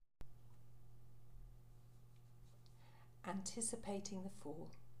Anticipating the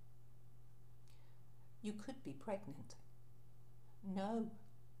fall. You could be pregnant. No,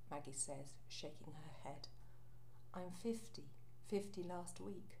 Maggie says, shaking her head. I'm 50 last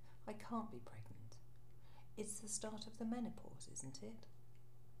week. I can't be pregnant. It's the start of the menopause, isn't it?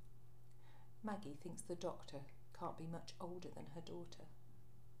 Maggie thinks the doctor can't be much older than her daughter.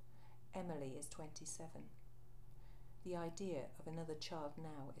 Emily is 27. The idea of another child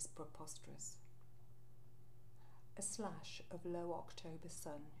now is preposterous. A slash of low October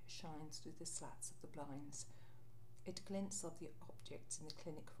sun shines through the slats of the blinds. It glints off the objects in the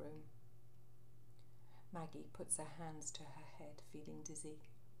clinic room. Maggie puts her hands to her head, feeling dizzy.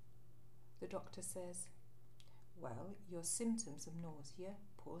 The doctor says, well, your symptoms of nausea,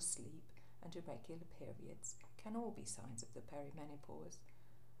 poor sleep, and irregular periods can all be signs of the perimenopause.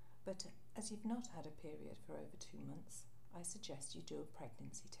 But as you've not had a period for over 2 months, I suggest you do a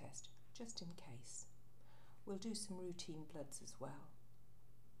pregnancy test, just in case. We'll do some routine bloods as well.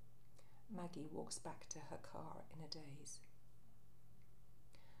 Maggie walks back to her car in a daze.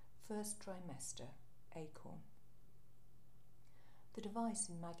 First trimester, Acorn. The device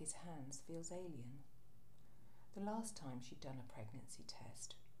in Maggie's hands feels alien. The last time she'd done a pregnancy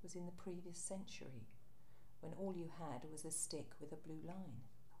test was in the previous century, when all you had was a stick with a blue line.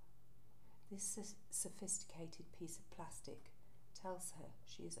 This sophisticated piece of plastic tells her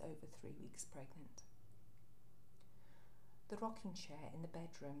she is over 3 weeks pregnant. The rocking chair in the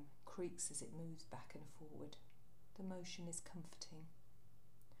bedroom creaks as it moves back and forward. The motion is comforting.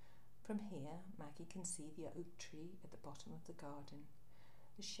 From here, Maggie can see the oak tree at the bottom of the garden,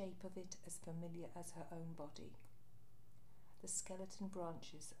 the shape of it as familiar as her own body. The skeleton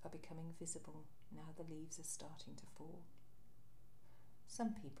branches are becoming visible now the leaves are starting to fall.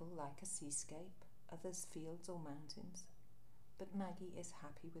 Some people like a seascape, others fields or mountains, but Maggie is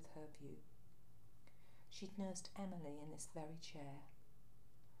happy with her view. She'd nursed Emily in this very chair,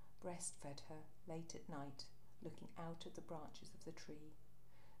 breastfed her late at night, looking out at the branches of the tree,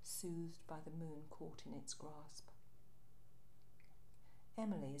 soothed by the moon caught in its grasp.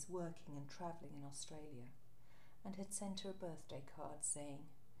 Emily is working and travelling in Australia, and had sent her a birthday card saying,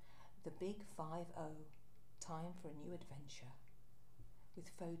 "The big 5-0, time for a new adventure," with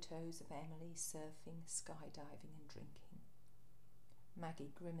photos of Emily surfing, skydiving and drinking.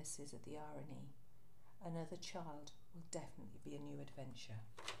 Maggie grimaces at the irony. Another child will definitely be a new adventure.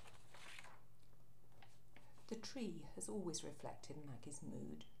 The tree has always reflected Maggie's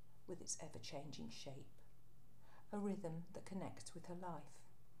mood with its ever-changing shape, a rhythm that connects with her life.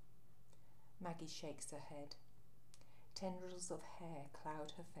 Maggie shakes her head. Tendrils of hair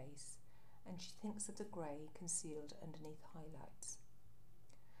cloud her face, and she thinks of the grey concealed underneath highlights.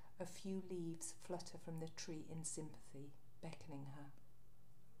 A few leaves flutter from the tree in sympathy, beckoning her.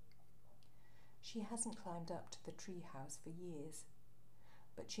 She hasn't climbed up to the tree house for years,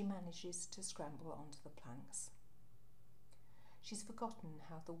 but she manages to scramble onto the planks. She's forgotten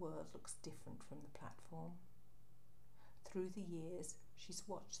how the world looks different from the platform. Through the years, she's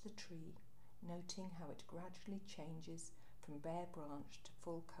watched the tree, noting how it gradually changes from bare branch to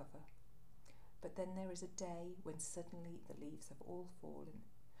full cover. But then there is a day when suddenly the leaves have all fallen,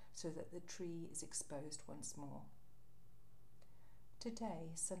 so that the tree is exposed once more. Today,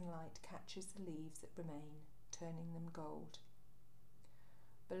 sunlight catches the leaves that remain, turning them gold.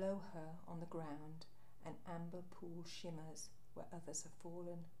 Below her, on the ground, an amber pool shimmers where others have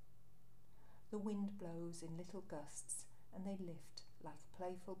fallen. The wind blows in little gusts, and they lift like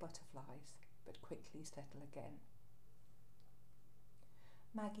playful butterflies, but quickly settle again.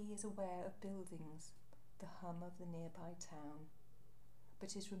 Maggie is aware of buildings, the hum of the nearby town,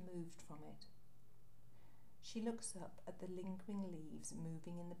 but is removed from it. She looks up at the lingering leaves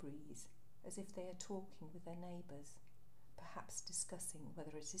moving in the breeze, as if they are talking with their neighbours, perhaps discussing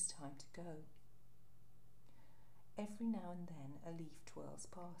whether it is time to go. Every now and then a leaf twirls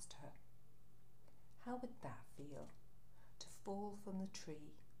past her. How would that feel, to fall from the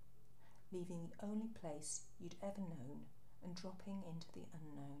tree, leaving the only place you'd ever known and dropping into the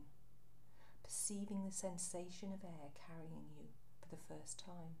unknown, perceiving the sensation of air carrying you for the first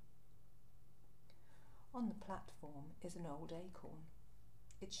time? On the platform is an old acorn,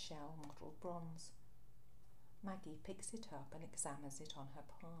 its shell mottled bronze. Maggie picks it up and examines it on her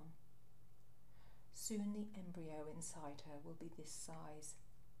palm. Soon the embryo inside her will be this size.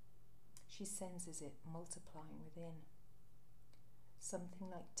 She senses it multiplying within. Something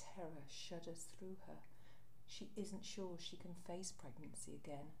like terror shudders through her. She isn't sure she can face pregnancy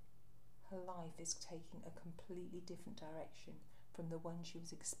again. Her life is taking a completely different direction from the one she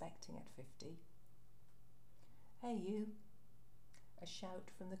was expecting at 50. "Hey you!" A shout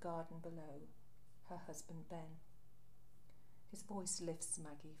from the garden below. Her husband Ben. His voice lifts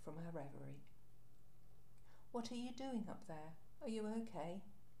Maggie from her reverie. What are you doing up there? Are you okay?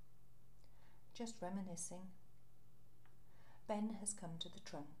 Just reminiscing. Ben has come to the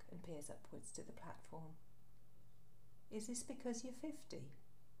trunk and peers upwards to the platform. Is this because you're 50?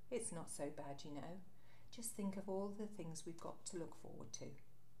 It's not so bad, you know. Just think of all the things we've got to look forward to.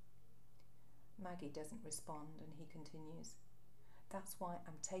 Maggie doesn't respond and he continues. That's why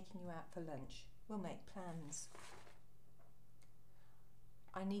I'm taking you out for lunch. We'll make plans.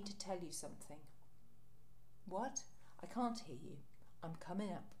 I need to tell you something. What? I can't hear you. I'm coming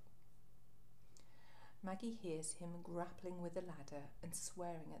up. Maggie hears him grappling with the ladder and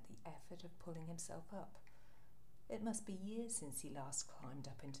swearing at the effort of pulling himself up. It must be years since he last climbed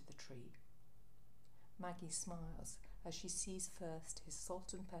up into the tree. Maggie smiles as she sees first his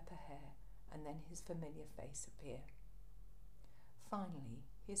salt and pepper hair and then his familiar face appear. Finally,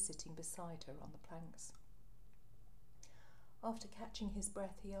 he is sitting beside her on the planks. After catching his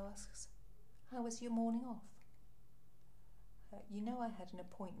breath, he asks, "How was your morning off?" You know I had an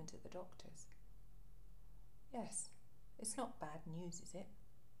appointment at the doctor's." "Yes, it's not bad news, is it?"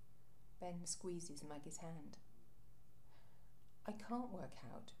 Ben squeezes Maggie's hand. "I can't work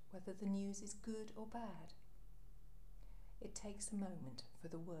out whether the news is good or bad." It takes a moment for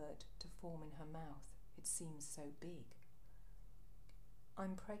the word to form in her mouth. It seems so big.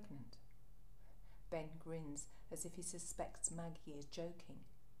 "I'm pregnant." Ben grins as if he suspects Maggie is joking.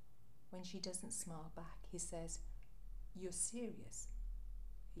 When she doesn't smile back, he says, "You're serious?"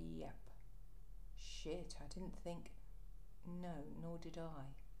 "Yep." "Shit, I didn't think..." "No, nor did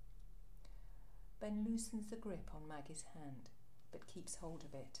I." Ben loosens the grip on Maggie's hand, but keeps hold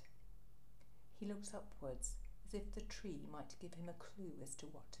of it. He looks upwards, as if the tree might give him a clue as to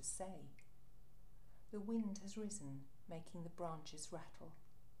what to say. The wind has risen, making the branches rattle.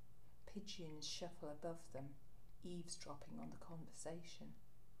 Pigeons shuffle above them, eavesdropping on the conversation.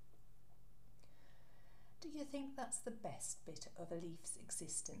 "Do you think that's the best bit of a leaf's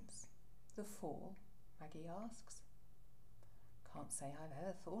existence? The fall?" Maggie asks. "Can't say I've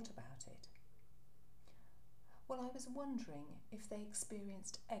ever thought about it." "Well, I was wondering if they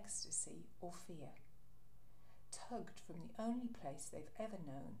experienced ecstasy or fear. Tugged from the only place they've ever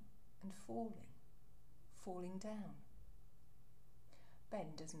known and falling down."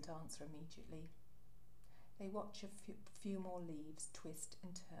 Ben doesn't answer immediately. They watch a few more leaves twist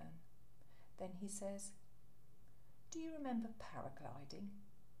and turn. Then he says, "Do you remember paragliding?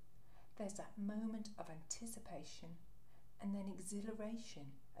 There's that moment of anticipation and then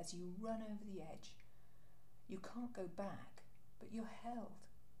exhilaration as you run over the edge. You can't go back, but you're held,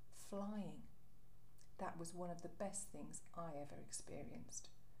 flying. That was one of the best things I ever experienced.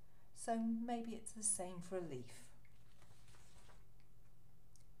 So maybe it's the same for a leaf."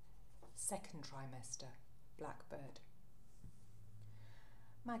 Second trimester, blackbird.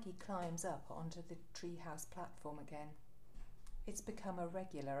 Maggie climbs up onto the treehouse platform again. It's become a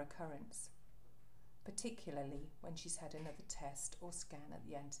regular occurrence, particularly when she's had another test or scan at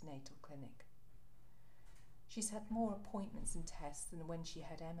the antenatal clinic. She's had more appointments and tests than when she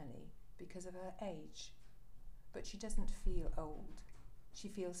had Emily because of her age, but she doesn't feel old. She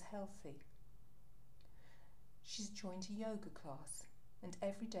feels healthy. She's joined a yoga class, and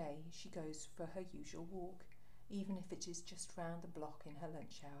every day she goes for her usual walk, even if it is just round the block in her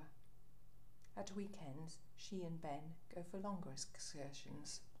lunch hour. At weekends, she and Ben go for longer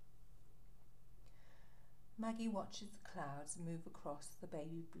excursions. Maggie watches the clouds move across the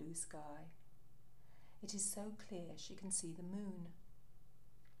baby blue sky. It is so clear she can see the moon.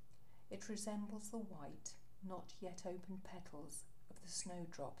 It resembles the white, not yet open petals of the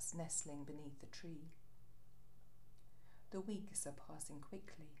snowdrops nestling beneath the tree. The weeks are passing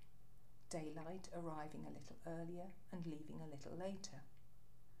quickly, daylight arriving a little earlier and leaving a little later.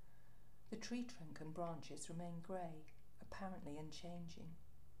 The tree trunk and branches remain grey, apparently unchanging,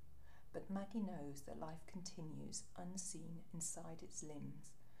 but Maggie knows that life continues unseen inside its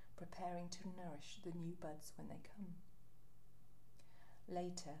limbs, preparing to nourish the new buds when they come.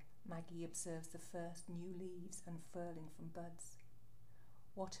 Later, Maggie observes the first new leaves unfurling from buds.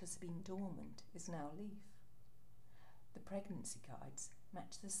 What has been dormant is now leaf. The pregnancy guides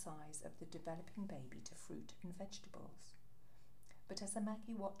match the size of the developing baby to fruit and vegetables. But as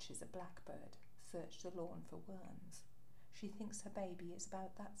Maggie watches a blackbird search the lawn for worms, she thinks her baby is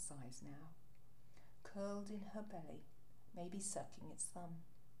about that size now, curled in her belly, maybe sucking its thumb.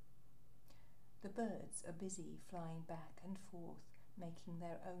 The birds are busy flying back and forth, making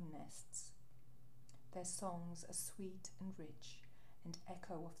their own nests. Their songs are sweet and rich and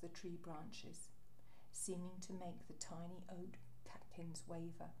echo off the tree branches, seeming to make the tiny oak catkins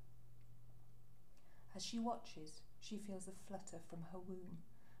waver. As she watches, she feels a flutter from her womb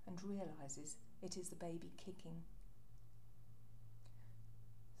and realises it is the baby kicking.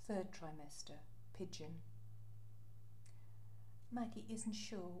 3rd trimester, pigeon. Maggie isn't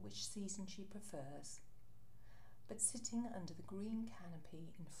sure which season she prefers, but sitting under the green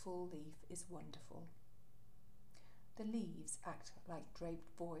canopy in full leaf is wonderful. The leaves act like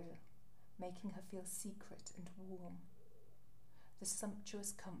draped voile, making her feel secret and warm. The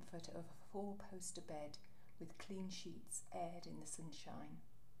sumptuous comfort of a 4-poster bed with clean sheets aired in the sunshine.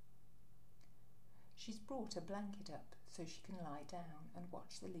 She's brought a blanket up so she can lie down and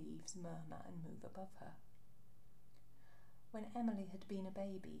watch the leaves murmur and move above her. When Emily had been a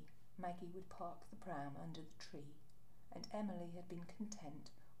baby, Maggie would park the pram under the tree, and Emily had been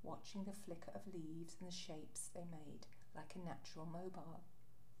content watching the flicker of leaves and the shapes they made like a natural mobile.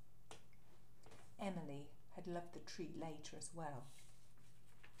 Emily had loved the tree later as well.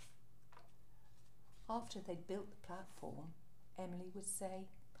 After they'd built the platform, Emily would say,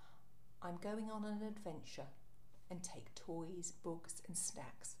 "I'm going on an adventure," and take toys, books and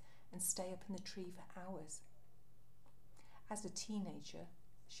snacks and stay up in the tree for hours. As a teenager,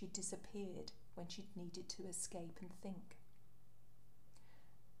 she disappeared when she'd needed to escape and think.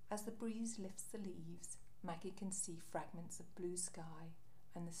 As the breeze lifts the leaves, Maggie can see fragments of blue sky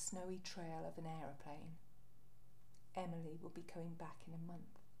and the snowy trail of an aeroplane. Emily will be coming back in a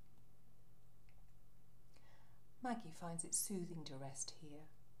month. Maggie finds it soothing to rest here,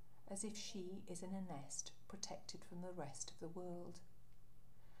 as if she is in a nest protected from the rest of the world.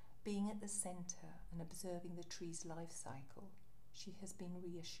 Being at the centre and observing the tree's life cycle, she has been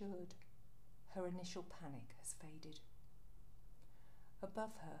reassured. Her initial panic has faded.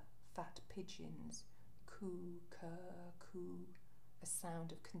 Above her, fat pigeons coo, kurr, coo, a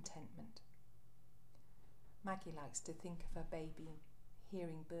sound of contentment. Maggie likes to think of her baby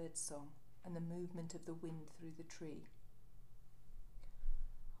hearing birdsong and the movement of the wind through the tree.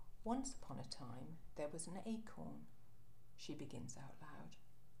 Once upon a time, there was an acorn, she begins out loud.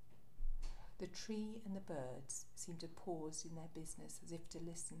 The tree and the birds seem to pause in their business as if to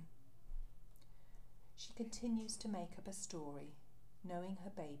listen. She continues to make up a story, knowing her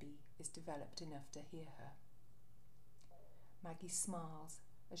baby is developed enough to hear her. Maggie smiles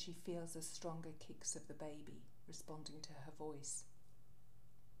as she feels the stronger kicks of the baby responding to her voice.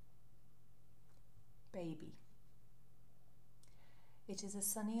 Baby. It is a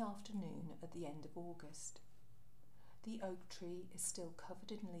sunny afternoon at the end of August. The oak tree is still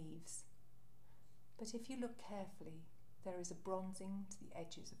covered in leaves, but if you look carefully, there is a bronzing to the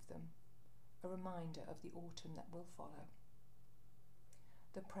edges of them, a reminder of the autumn that will follow.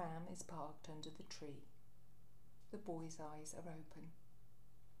 The pram is parked under the tree. The boy's eyes are open.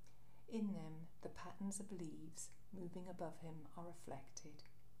 In them, the patterns of leaves moving above him are reflected.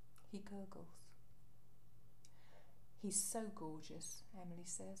 He gurgles. "He's so gorgeous," Emily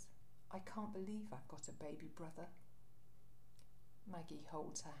says. "I can't believe I've got a baby brother." Maggie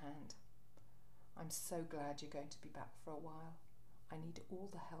holds her hand. "I'm so glad you're going to be back for a while. I need all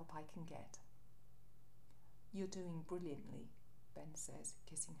the help I can get." "You're doing brilliantly," Ben says,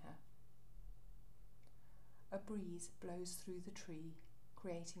 kissing her. A breeze blows through the tree,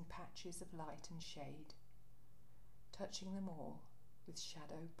 creating patches of light and shade, touching them all with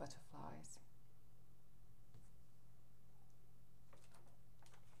shadow butterflies.